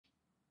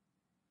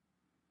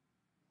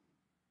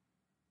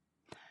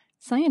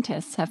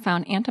Scientists have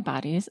found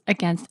antibodies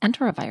against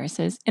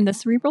enteroviruses in the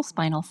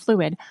cerebrospinal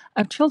fluid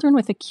of children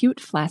with acute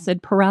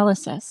flaccid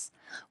paralysis.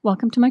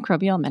 Welcome to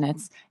Microbial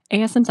Minutes,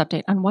 ASM's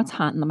update on what's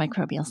hot in the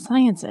microbial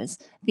sciences,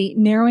 the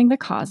Narrowing the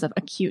Cause of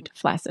Acute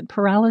Flaccid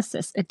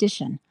Paralysis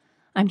edition.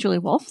 I'm Julie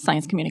Wolf,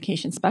 Science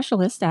Communication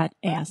Specialist at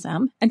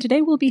ASM, and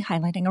today we'll be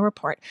highlighting a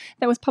report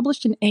that was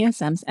published in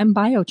ASM's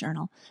MBio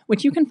journal,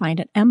 which you can find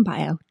at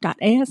mbio.asm.org.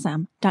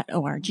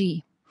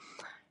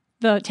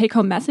 The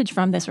take-home message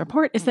from this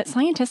report is that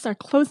scientists are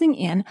closing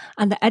in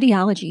on the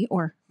etiology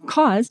or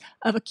cause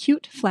of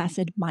acute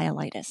flaccid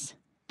myelitis.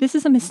 This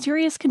is a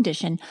mysterious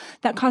condition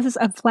that causes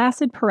a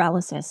flaccid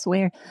paralysis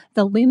where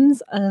the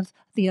limbs of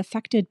the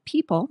affected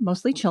people,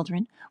 mostly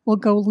children, will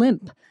go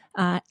limp.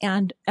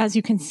 And as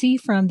you can see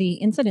from the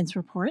incidence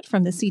report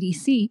from the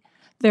CDC,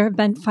 there have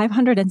been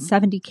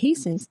 570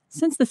 cases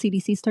since the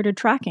CDC started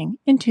tracking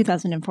in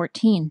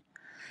 2014.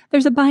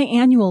 There's a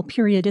biannual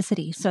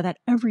periodicity so that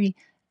every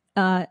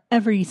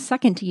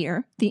second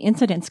year, the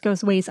incidence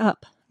goes way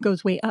up.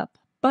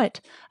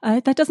 But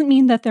that doesn't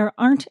mean that there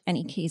aren't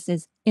any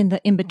cases in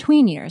the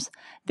in-between years.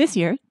 This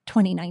year,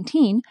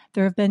 2019,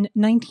 there have been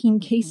 19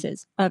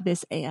 cases of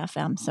this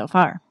AFM so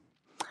far.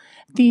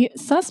 The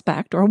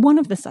suspect, or one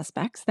of the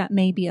suspects that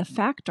may be a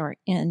factor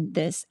in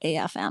this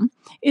AFM,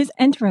 is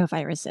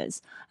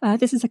enteroviruses.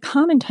 This is a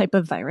common type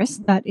of virus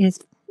that is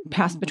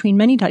passed between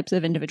many types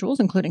of individuals,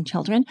 including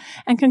children,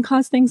 and can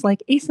cause things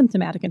like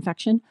asymptomatic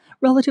infection,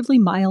 relatively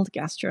mild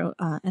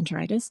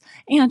gastroenteritis,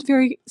 and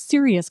very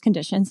serious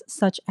conditions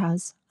such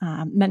as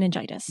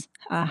meningitis.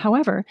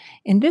 However,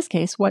 in this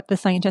case, what the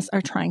scientists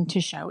are trying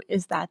to show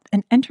is that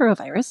an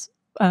enterovirus,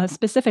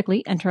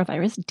 specifically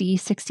enterovirus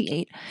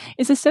D68,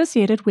 is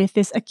associated with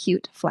this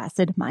acute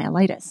flaccid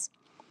myelitis.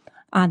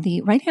 On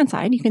the right-hand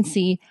side, you can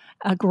see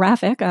a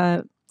graphic,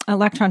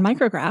 electron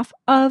micrograph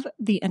of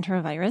the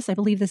enterovirus. I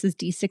believe this is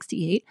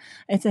D68.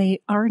 It's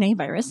a RNA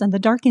virus, and the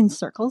darkened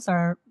circles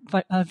are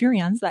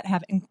virions that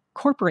have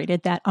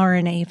incorporated that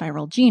RNA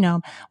viral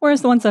genome,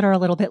 whereas the ones that are a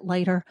little bit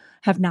lighter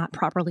have not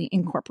properly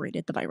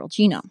incorporated the viral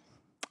genome.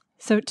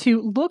 So to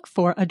look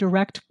for a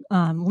direct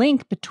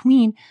link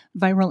between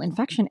viral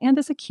infection and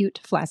this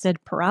acute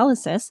flaccid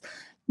paralysis,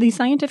 the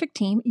scientific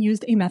team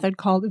used a method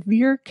called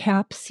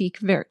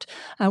Vir-Cap-Seq-Virt,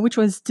 which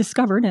was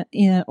discovered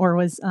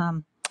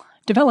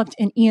developed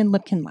in Ian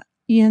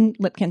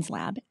Lipkin's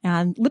lab.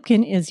 And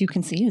Lipkin, as you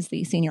can see, is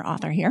the senior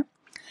author here.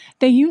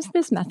 They use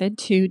this method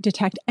to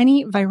detect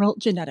any viral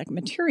genetic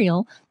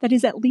material that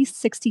is at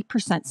least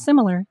 60%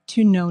 similar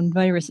to known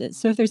viruses.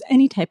 So if there's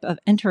any type of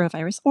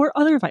enterovirus or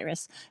other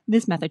virus,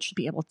 this method should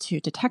be able to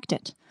detect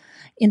it.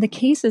 In the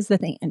cases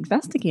that they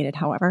investigated,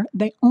 however,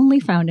 they only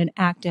found an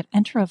active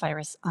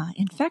enterovirus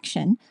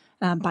infection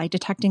by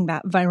detecting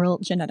that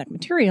viral genetic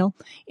material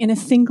in a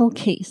single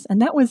case.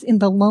 And that was in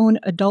the lone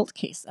adult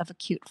case of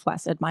acute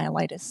flaccid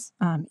myelitis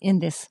in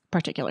this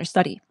particular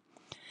study.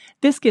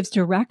 This gives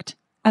direct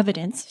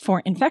evidence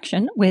for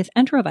infection with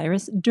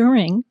enterovirus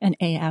during an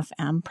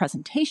AFM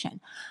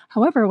presentation.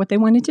 However, what they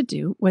wanted to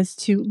do was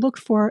to look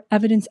for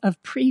evidence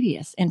of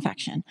previous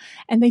infection.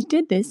 And they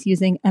did this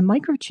using a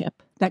microchip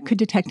that could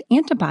detect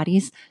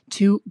antibodies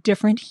to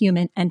different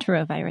human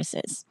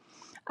enteroviruses.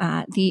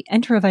 The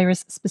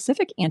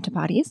enterovirus-specific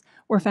antibodies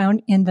were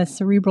found in the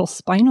cerebral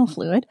spinal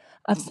fluid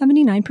of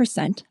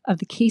 79% of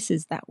the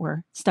cases that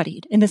were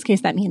studied. In this case,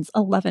 that means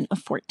 11 of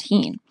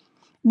 14.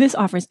 This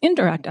offers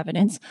indirect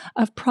evidence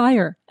of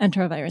prior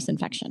enterovirus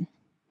infection.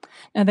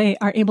 Now, they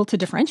are able to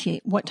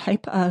differentiate what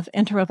type of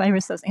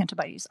enterovirus those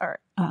antibodies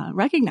are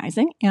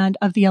recognizing, and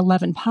of the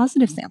 11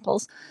 positive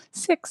samples,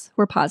 6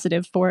 were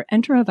positive for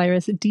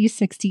enterovirus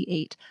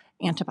D68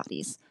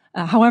 antibodies.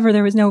 However,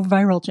 there was no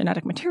viral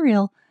genetic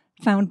material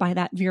found by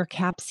that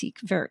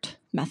Vir-Cap-Seq-Virt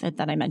method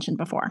that I mentioned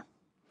before.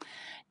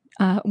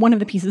 One of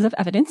the pieces of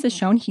evidence is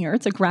shown here.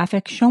 It's a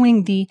graphic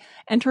showing the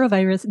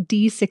enterovirus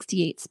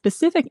D68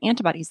 specific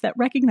antibodies that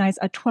recognize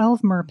a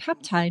 12-mer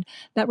peptide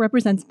that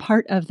represents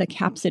part of the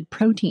capsid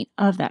protein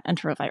of that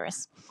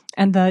enterovirus.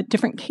 And the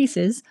different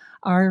cases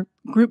are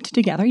grouped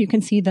together. You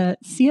can see the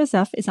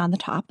CSF is on the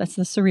top, that's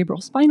the cerebral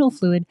spinal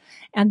fluid,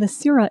 and the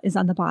sera is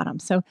on the bottom.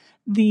 So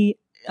the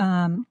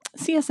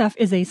CSF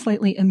is a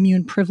slightly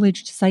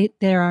immune-privileged site.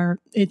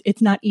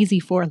 It's not easy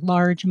for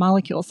large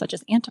molecules such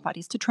as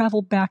antibodies to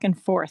travel back and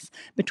forth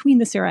between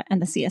the sera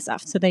and the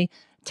CSF. So they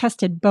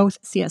tested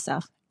both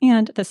CSF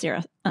and the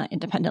sera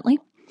independently.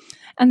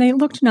 And they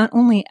looked not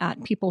only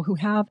at people who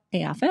have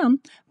AFM,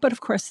 but of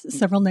course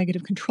several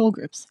negative control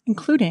groups,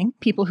 including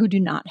people who do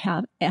not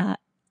have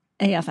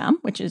AFM,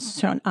 which is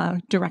shown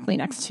directly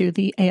next to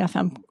the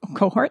AFM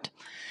cohort.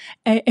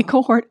 A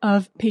cohort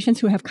of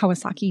patients who have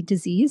Kawasaki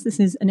disease. This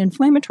is an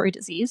inflammatory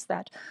disease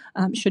that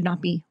should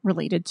not be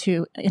related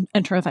to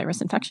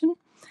enterovirus infection.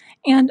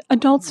 And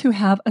adults who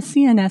have a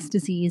CNS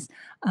disease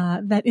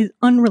that is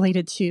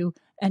unrelated to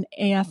an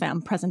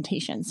AFM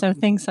presentation, so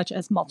things such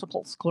as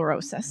multiple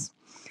sclerosis.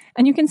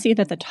 And you can see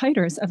that the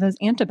titers of those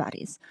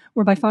antibodies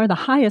were by far the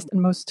highest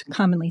and most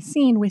commonly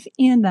seen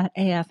within that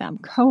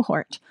AFM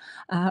cohort,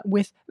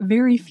 with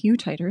very few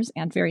titers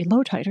and very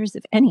low titers,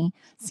 if any,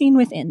 seen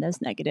within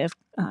those negative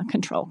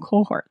control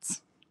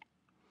cohorts.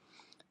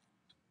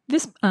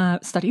 This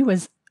study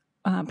was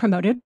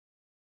promoted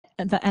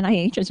the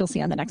NIH, as you'll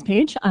see on the next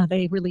page.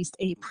 They released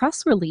a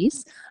press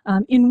release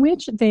in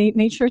which they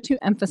made sure to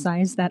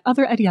emphasize that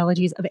other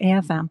etiologies of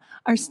AFM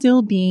are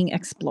still being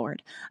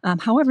explored.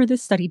 However,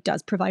 this study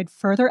does provide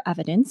further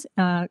evidence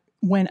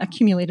when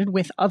accumulated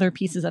with other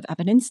pieces of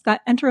evidence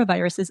that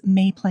enteroviruses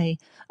may play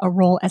a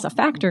role as a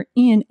factor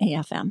in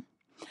AFM.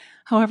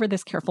 However,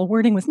 this careful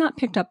wording was not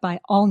picked up by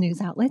all news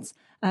outlets.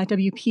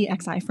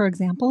 WPXI, for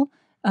example,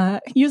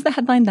 used the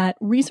headline that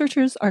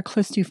researchers are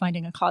close to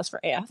finding a cause for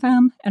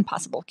AFM and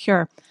possible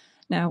cure.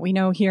 Now, we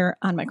know here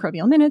on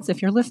Microbial Minutes,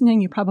 if you're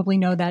listening, you probably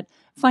know that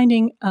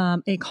finding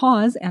a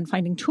cause and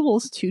finding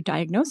tools to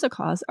diagnose a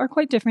cause are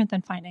quite different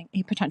than finding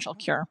a potential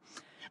cure.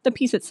 The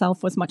piece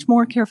itself was much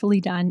more carefully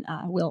done.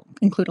 We'll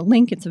include a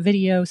link. It's a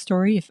video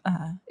story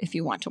if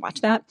you want to watch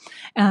that.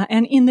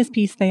 And in this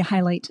piece, they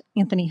highlight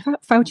Anthony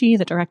Fauci,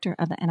 the director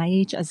of the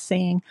NIH, as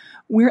saying,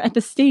 we're at the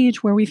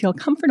stage where we feel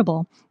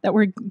comfortable that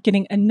we're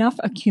getting enough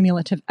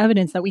accumulative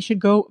evidence that we should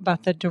go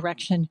about the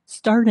direction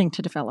starting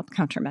to develop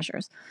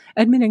countermeasures,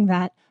 admitting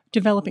that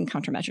developing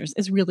countermeasures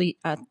is really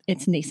at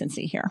its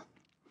nascency here.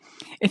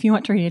 If you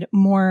want to read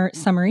more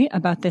summary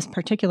about this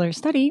particular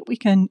study, we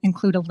can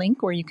include a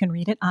link where you can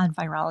read it on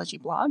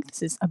Virology blog.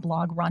 This is a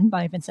blog run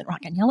by Vincent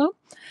Roccaniello.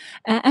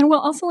 And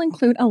we'll also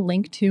include a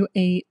link to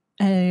a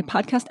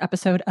podcast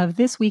episode of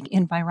This Week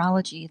in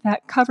Virology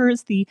that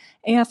covers the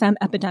AFM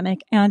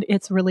epidemic and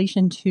its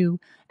relation to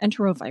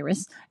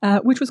enterovirus,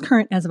 which was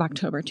current as of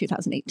October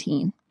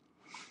 2018.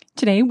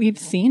 Today, we've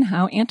seen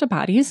how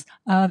antibodies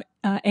of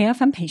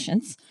AFM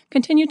patients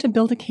continue to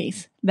build a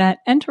case that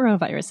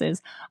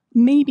enteroviruses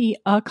may be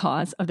a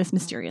cause of this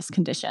mysterious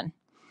condition.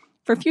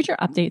 For future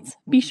updates,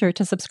 be sure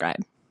to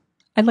subscribe.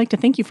 I'd like to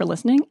thank you for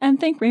listening and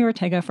thank Ray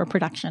Ortega for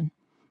production.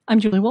 I'm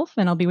Julie Wolfe,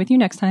 and I'll be with you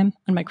next time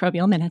on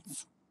Microbial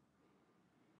Minutes.